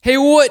Hey,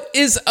 what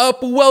is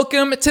up?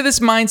 Welcome to this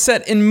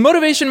Mindset and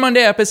Motivation Monday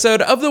episode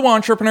of the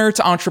Entrepreneur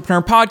to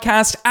Entrepreneur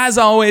podcast. As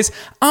always,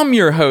 I'm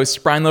your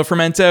host, Brian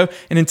Lofermento,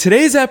 and in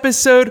today's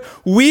episode,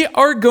 we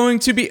are going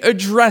to be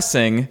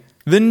addressing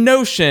the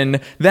notion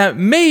that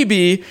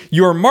maybe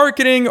your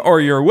marketing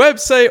or your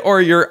website or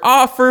your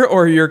offer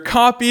or your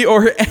copy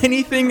or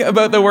anything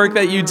about the work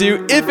that you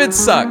do, if it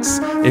sucks,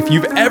 if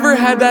you've ever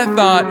had that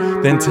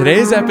thought, then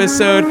today's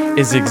episode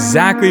is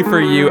exactly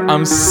for you.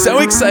 I'm so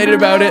excited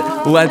about it.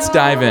 Let's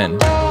dive in.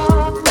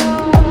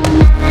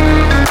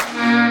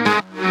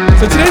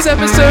 So today's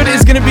episode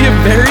is going to be a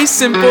very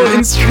simple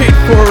and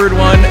straightforward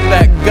one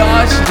that,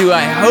 gosh, do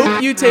I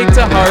hope you take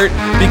to heart,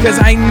 because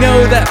I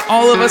know that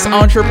all of us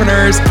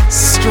entrepreneurs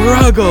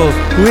struggle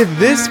with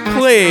this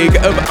plague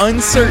of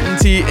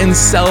uncertainty and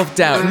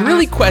self-doubt and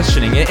really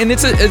questioning it. And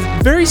it's a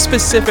very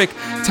specific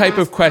type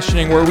of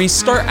questioning where we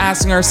start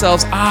asking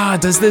ourselves,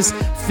 does this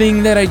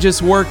thing that I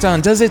just worked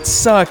on, does it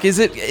suck? Is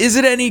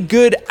it any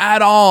good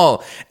at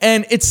all?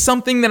 And it's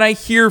something that I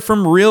hear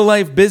from real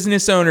life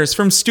business owners,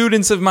 from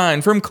students of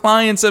mine, from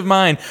clients of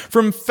mine,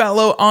 from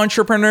fellow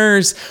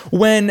entrepreneurs,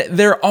 when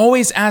they're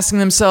always asking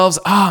themselves,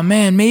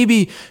 man,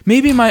 maybe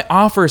my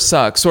offer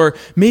sucks, or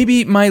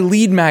maybe my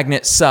lead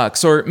magnet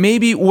sucks, or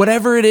maybe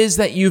whatever it is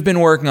that you've been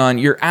working on,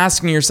 you're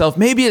asking yourself,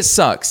 maybe it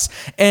sucks.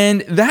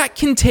 And that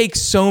can take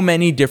so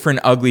many different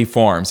ugly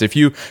forms. If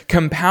you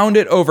compound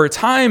it over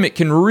time, it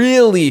can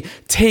really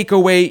take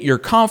away your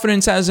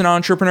confidence as an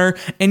entrepreneur.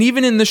 And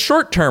even in the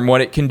short term,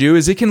 what it can do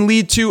is it can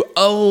lead to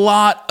a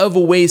lot of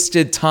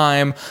wasted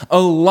time, a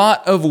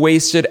lot of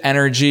wasted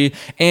energy.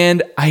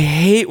 And I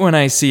hate when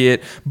I see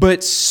it,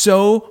 but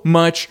so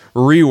much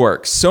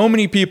rework. So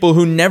many people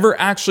who never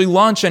actually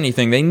launch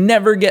anything. They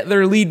never get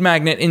their lead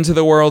magnet into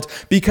the world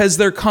because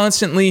they're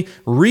constantly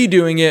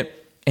redoing it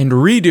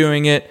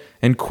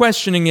and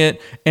questioning it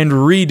and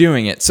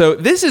redoing it. So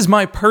this is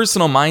my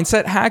personal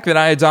mindset hack that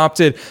I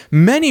adopted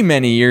many,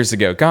 many years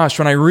ago. Gosh,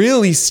 when I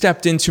really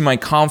stepped into my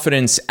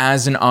confidence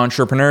as an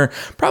entrepreneur,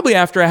 probably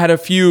after I had a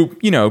few,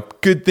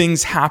 good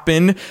things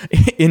happen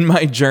in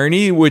my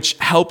journey, which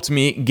helped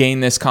me gain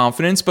this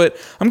confidence. But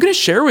I'm going to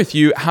share with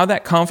you how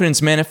that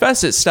confidence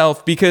manifests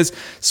itself, because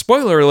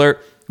spoiler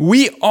alert,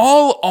 we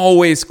all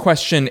always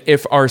question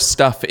if our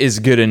stuff is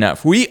good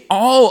enough. We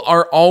all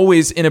are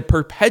always in a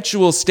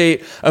perpetual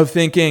state of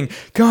thinking,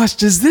 gosh,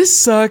 does this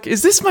suck?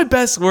 Is this my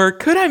best work?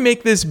 Could I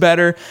make this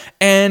better?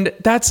 And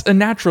that's a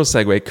natural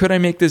segue. Could I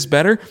make this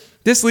better?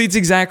 This leads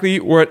exactly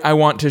what I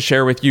want to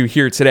share with you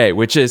here today,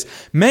 which is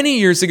many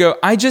years ago,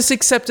 I just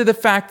accepted the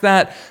fact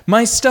that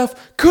my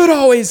stuff could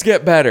always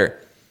get better.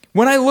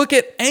 When I look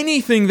at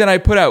anything that I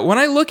put out, when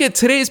I look at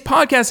today's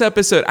podcast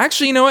episode,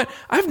 actually, you know what?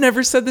 I've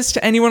never said this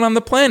to anyone on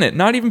the planet,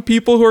 not even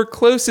people who are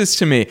closest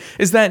to me,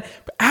 is that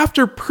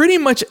after pretty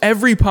much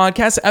every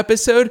podcast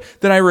episode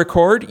that I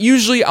record,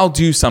 usually I'll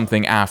do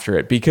something after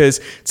it,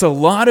 because it's a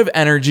lot of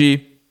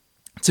energy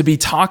to be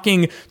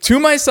talking to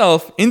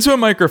myself into a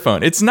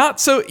microphone. It's not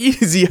so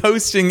easy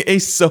hosting a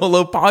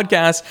solo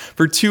podcast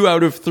for 2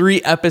 out of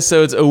 3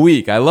 episodes a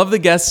week. I love the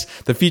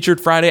guests, the Featured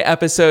Friday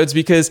episodes,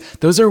 because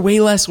those are way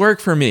less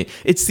work for me.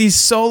 It's these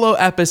solo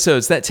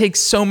episodes that take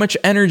so much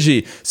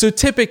energy. So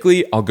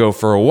typically, I'll go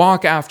for a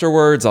walk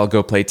afterwards. I'll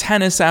go play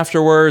tennis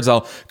afterwards.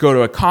 I'll go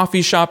to a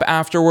coffee shop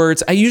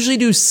afterwards. I usually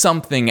do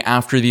something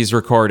after these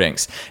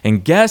recordings.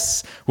 And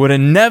guess what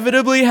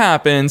inevitably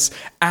happens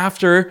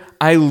after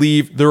I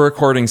leave the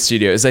recording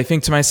studio is I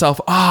think to myself,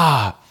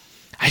 I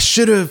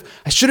should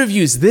have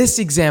used this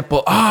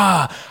example.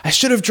 I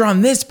should have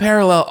drawn this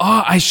parallel.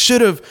 I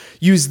should have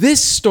used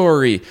this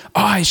story.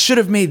 I should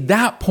have made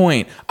that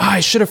point.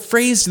 I should have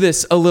phrased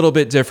this a little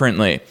bit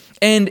differently.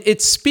 And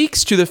it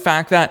speaks to the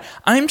fact that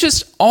I'm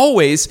just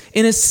always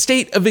in a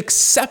state of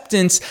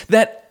acceptance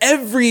that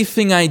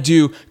everything I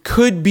do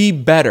could be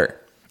better.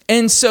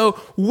 And so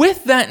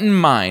with that in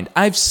mind,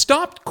 I've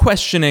stopped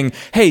questioning,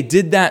 hey,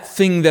 did that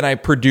thing that I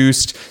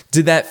produced,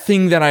 did that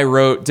thing that I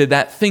wrote, did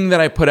that thing that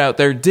I put out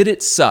there, did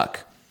it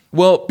suck?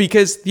 Well,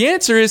 because the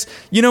answer is,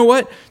 you know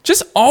what?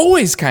 Just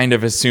always kind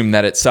of assume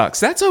that it sucks.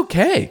 That's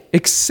okay.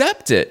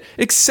 Accept it.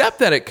 Accept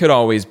that it could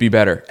always be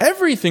better.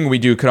 Everything we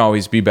do could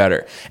always be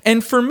better.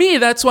 And for me,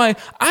 that's why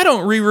I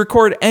don't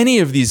re-record any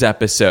of these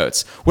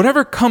episodes.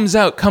 Whatever comes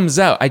out, comes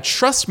out. I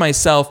trust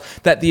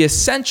myself that the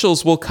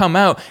essentials will come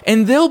out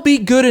and they'll be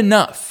good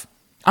enough.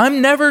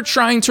 I'm never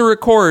trying to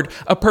record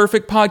a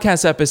perfect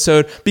podcast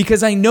episode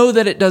because I know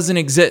that it doesn't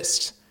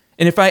exist.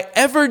 And if I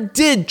ever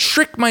did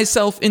trick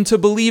myself into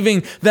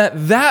believing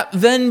that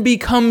then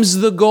becomes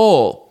the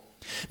goal,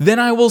 then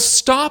I will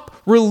stop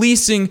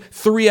releasing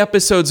 3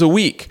 episodes a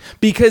week,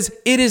 because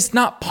it is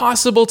not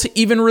possible to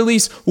even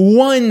release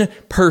 1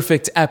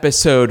 perfect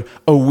episode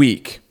a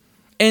week.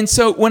 And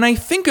so when I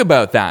think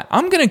about that,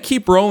 I'm going to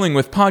keep rolling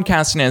with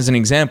podcasting as an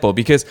example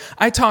because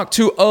I talk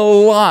to a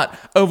lot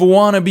of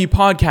wannabe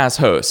podcast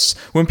hosts.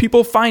 When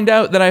people find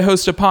out that I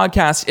host a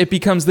podcast, it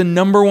becomes the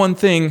number one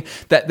thing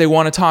that they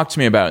want to talk to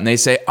me about. And they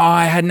say, oh,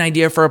 I had an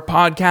idea for a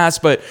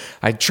podcast, but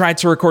I tried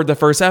to record the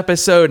first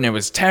episode and it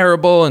was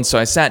terrible. And so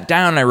I sat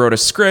down and I wrote a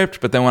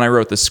script. But then when I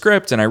wrote the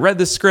script and I read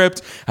the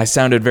script, I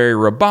sounded very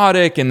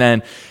robotic.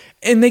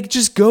 And they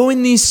just go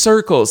in these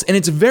circles. And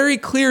it's very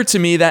clear to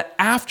me that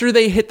after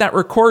they hit that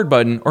record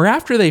button or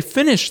after they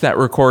finished that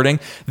recording,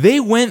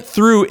 they went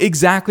through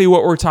exactly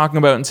what we're talking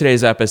about in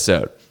today's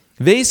episode.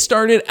 They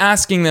started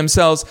asking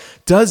themselves,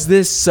 does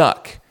this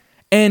suck?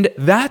 And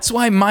that's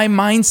why my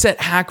mindset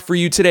hack for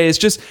you today is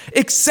just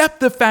accept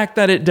the fact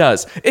that it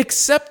does.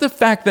 Accept the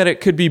fact that it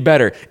could be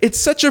better. It's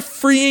such a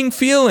freeing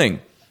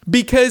feeling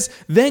because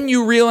then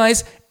you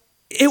realize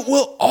it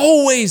will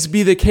always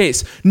be the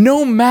case.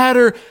 No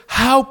matter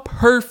how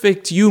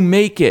perfect you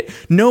make it,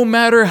 no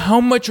matter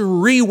how much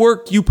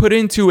rework you put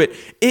into it,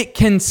 it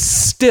can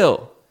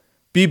still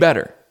be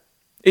better.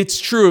 It's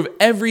true of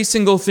every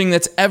single thing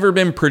that's ever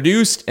been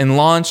produced and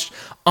launched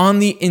on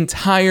the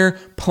entire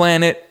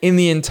planet in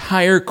the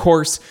entire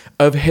course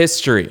of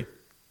history.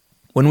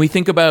 When we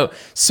think about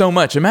so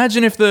much,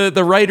 imagine if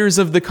the writers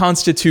of the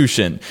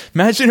Constitution,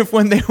 imagine if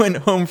when they went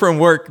home from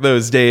work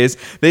those days,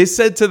 they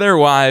said to their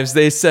wives,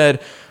 they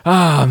said,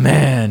 oh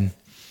man,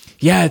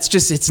 yeah,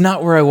 it's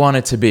not where I want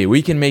it to be.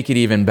 We can make it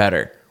even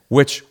better.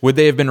 Which, would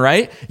they have been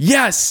right?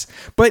 Yes,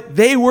 but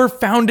they were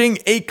founding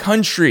a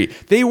country.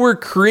 They were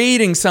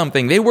creating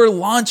something. They were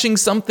launching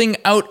something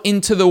out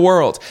into the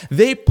world.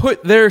 They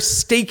put their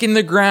stake in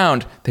the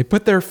ground. They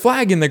put their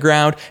flag in the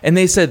ground and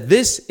they said,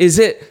 this is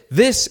it.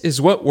 This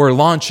is what we're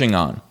launching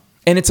on.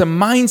 And it's a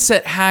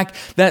mindset hack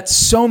that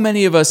so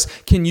many of us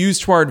can use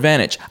to our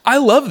advantage. I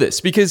love this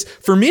because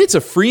for me, it's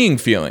a freeing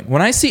feeling.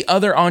 When I see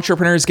other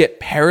entrepreneurs get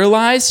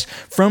paralyzed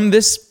from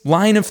this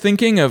line of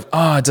thinking of,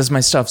 does my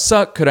stuff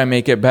suck? Could I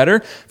make it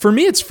better? For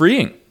me, it's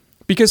freeing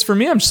because for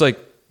me, I'm just like,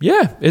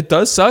 yeah, it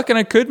does suck and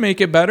I could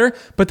make it better,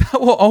 but that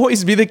will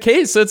always be the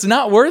case. So it's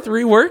not worth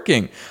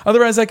reworking.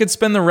 Otherwise, I could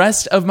spend the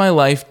rest of my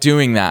life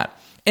doing that.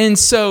 And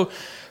so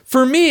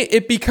for me,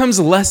 it becomes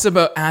less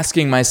about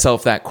asking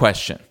myself that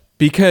question.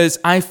 Because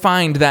I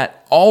find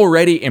that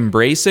already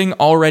embracing,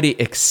 already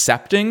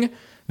accepting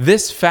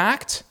this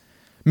fact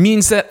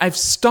means that I've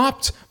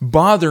stopped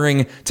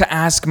bothering to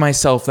ask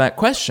myself that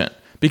question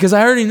because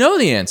I already know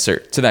the answer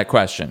to that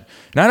question.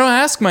 And I don't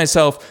ask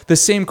myself the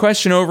same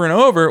question over and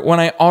over when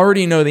I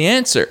already know the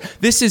answer.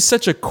 This is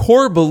such a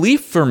core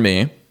belief for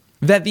me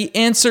that the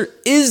answer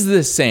is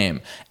the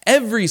same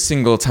every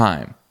single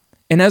time.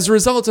 And as a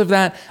result of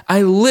that,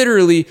 I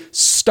literally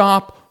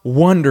stop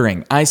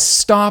wondering. I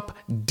stop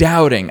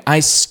doubting.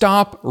 I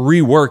stop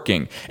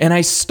reworking. And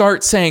I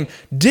start saying,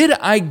 did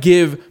I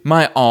give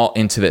my all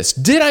into this?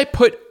 Did I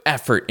put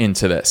effort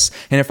into this?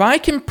 And if I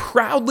can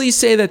proudly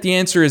say that the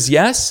answer is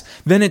yes,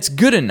 then it's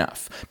good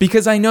enough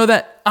because I know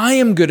that I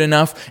am good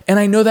enough and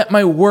I know that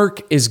my work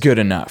is good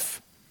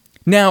enough.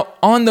 Now,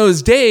 on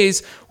those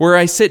days where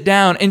I sit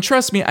down, and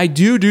trust me, I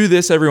do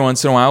this every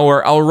once in a while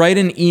where I'll write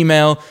an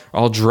email, or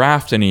I'll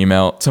draft an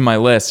email to my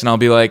list and I'll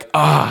be like,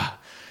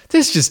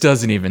 this just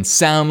doesn't even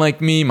sound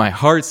like me. My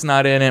heart's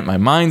not in it. My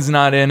mind's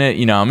not in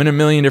it. I'm in a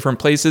million different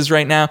places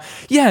right now.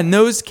 Yeah, in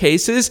those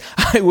cases,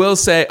 I will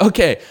say,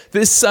 okay,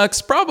 this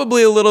sucks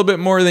probably a little bit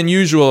more than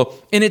usual,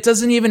 and it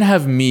doesn't even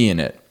have me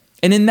in it.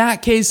 And in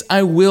that case,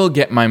 I will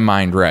get my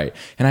mind right.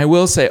 And I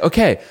will say,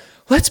 okay,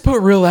 let's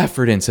put real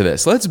effort into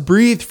this. Let's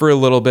breathe for a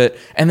little bit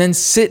and then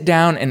sit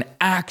down and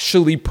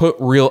actually put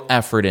real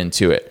effort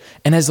into it.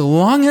 And as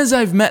long as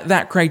I've met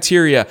that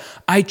criteria,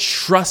 I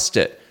trust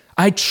it.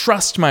 I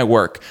trust my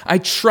work. I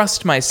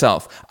trust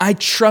myself. I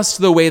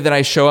trust the way that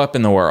I show up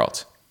in the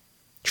world.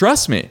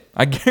 Trust me,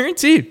 I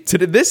guarantee you, to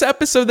this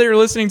episode that you're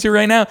listening to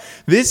right now,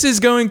 this is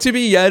going to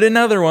be yet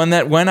another one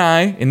that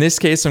in this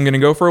case, I'm going to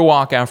go for a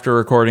walk after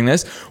recording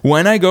this.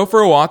 When I go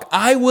for a walk,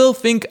 I will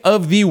think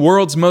of the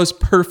world's most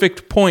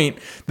perfect point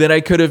that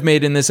I could have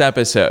made in this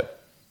episode.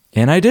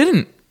 And I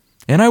didn't.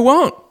 And I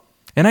won't.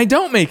 And I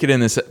don't make it in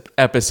this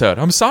episode.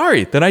 I'm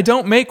sorry that I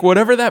don't make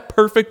whatever that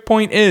perfect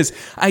point is.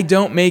 I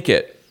don't make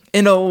it.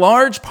 And a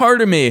large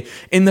part of me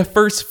in the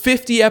first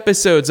 50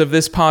 episodes of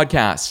this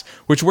podcast,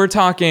 which we're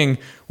talking,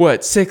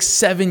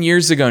 6-7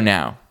 years ago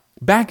now.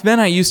 Back then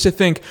I used to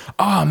think,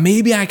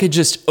 maybe I could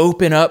just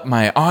open up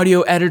my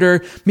audio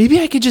editor.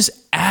 Maybe I could just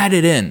add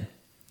it in.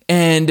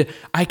 And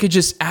I could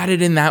just add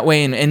it in that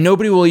way and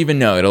nobody will even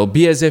know. It'll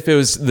be as if it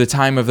was the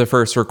time of the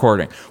first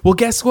recording. Well,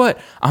 guess what?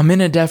 I'm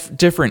in a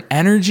different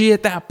energy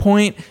at that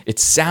point. It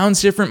sounds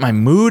different. My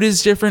mood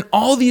is different.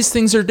 All these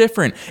things are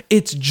different.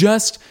 It's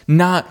just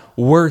not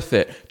worth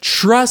it.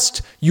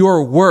 Trust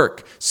your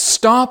work.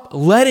 Stop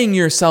letting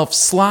yourself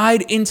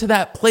slide into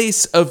that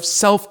place of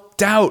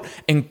self-doubt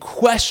and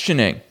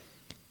questioning.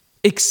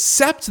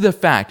 Accept the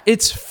fact.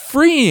 It's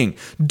freeing.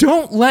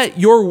 Don't let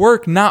your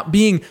work not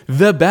being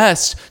the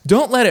best.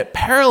 Don't let it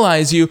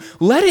paralyze you.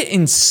 Let it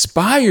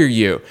inspire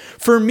you.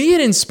 For me,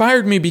 it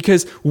inspired me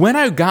because when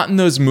I got in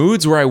those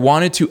moods where I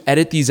wanted to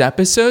edit these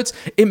episodes,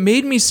 it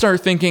made me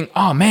start thinking,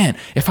 oh man,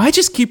 if I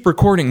just keep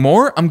recording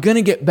more, I'm going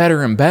to get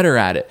better and better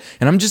at it.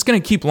 And I'm just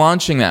going to keep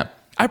launching them.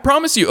 I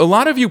promise you, a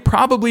lot of you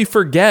probably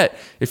forget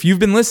if you've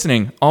been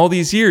listening all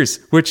these years,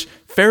 which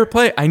fair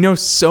play. I know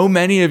so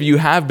many of you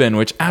have been,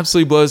 which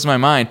absolutely blows my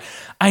mind.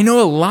 I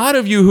know a lot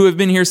of you who have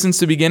been here since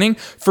the beginning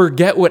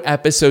forget what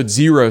episode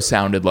 0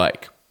 sounded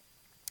like.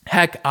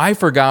 Heck, I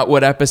forgot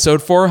what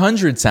episode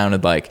 400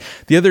 sounded like.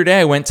 The other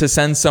day, I went to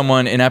send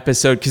someone an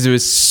episode because it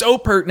was so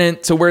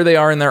pertinent to where they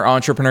are in their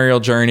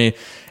entrepreneurial journey.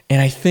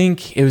 And I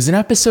think it was an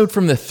episode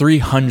from the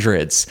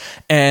 300s.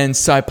 And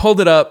so I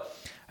pulled it up.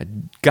 I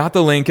got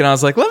the link and I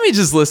was like, let me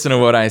just listen to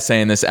what I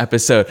say in this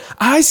episode.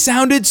 I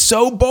sounded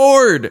so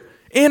bored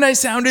and I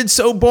sounded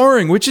so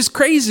boring, which is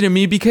crazy to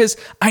me because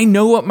I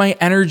know what my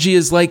energy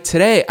is like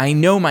today. I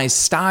know my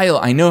style.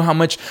 I know how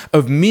much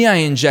of me I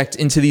inject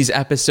into these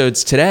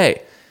episodes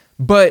today.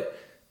 But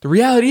the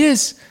reality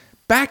is,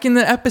 back in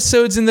the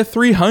episodes in the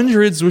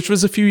 300s, which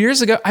was a few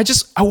years ago, I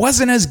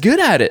wasn't as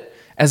good at it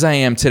as I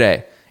am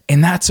today.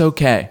 And that's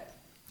okay.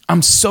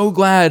 I'm so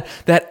glad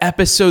that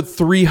episode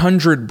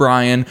 300,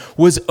 Brian,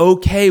 was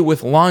okay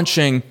with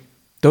launching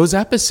those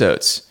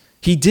episodes.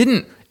 He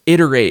didn't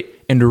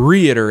iterate and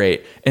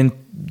reiterate and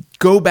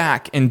go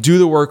back and do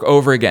the work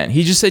over again.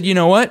 He just said, you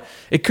know what?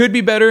 It could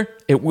be better.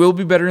 It will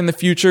be better in the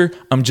future.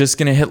 I'm just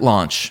going to hit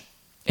launch.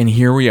 And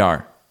here we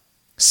are.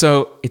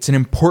 So it's an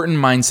important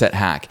mindset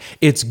hack.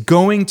 It's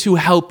going to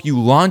help you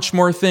launch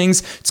more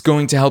things. It's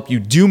going to help you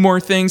do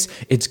more things.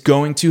 It's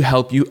going to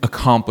help you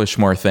accomplish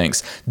more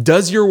things.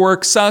 Does your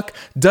work suck?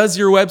 Does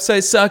your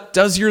website suck?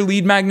 Does your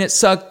lead magnet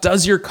suck?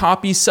 Does your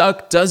copy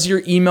suck? Does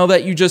your email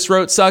that you just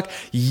wrote suck?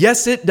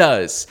 Yes, it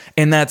does.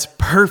 And that's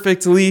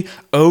perfectly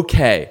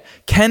okay.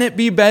 Can it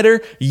be better?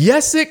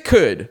 Yes, it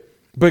could.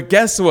 But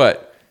guess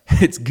what?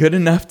 It's good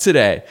enough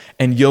today,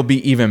 and you'll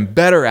be even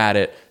better at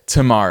it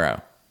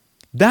tomorrow.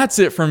 That's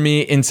it from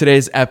me in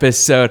today's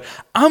episode.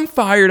 I'm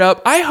fired up.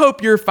 I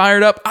hope you're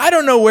fired up. I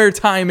don't know where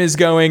time is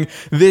going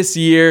this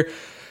year.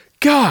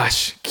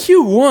 Gosh,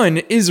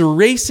 Q1 is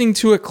racing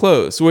to a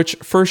close, which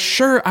for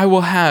sure I will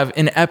have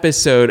an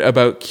episode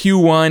about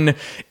Q1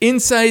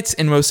 insights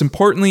and most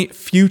importantly,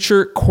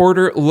 future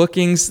quarter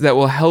lookings that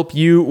will help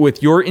you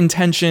with your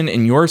intention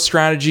and your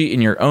strategy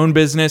in your own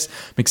business.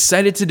 I'm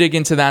excited to dig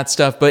into that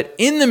stuff. But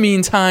in the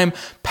meantime,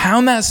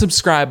 pound that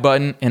subscribe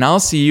button and I'll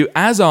see you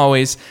as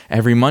always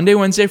every Monday,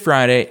 Wednesday,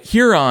 Friday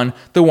here on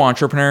the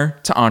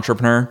Wantrepreneur to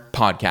Entrepreneur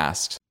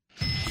podcast.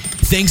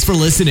 Thanks for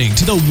listening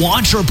to the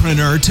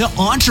Wantrepreneur to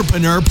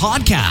Entrepreneur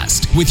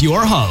podcast with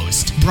your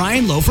host,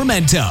 Brian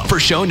Lofermento. For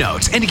show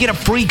notes and to get a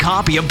free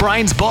copy of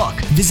Brian's book,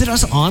 visit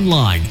us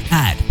online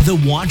at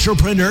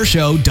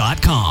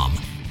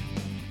thewantrepreneurshow.com.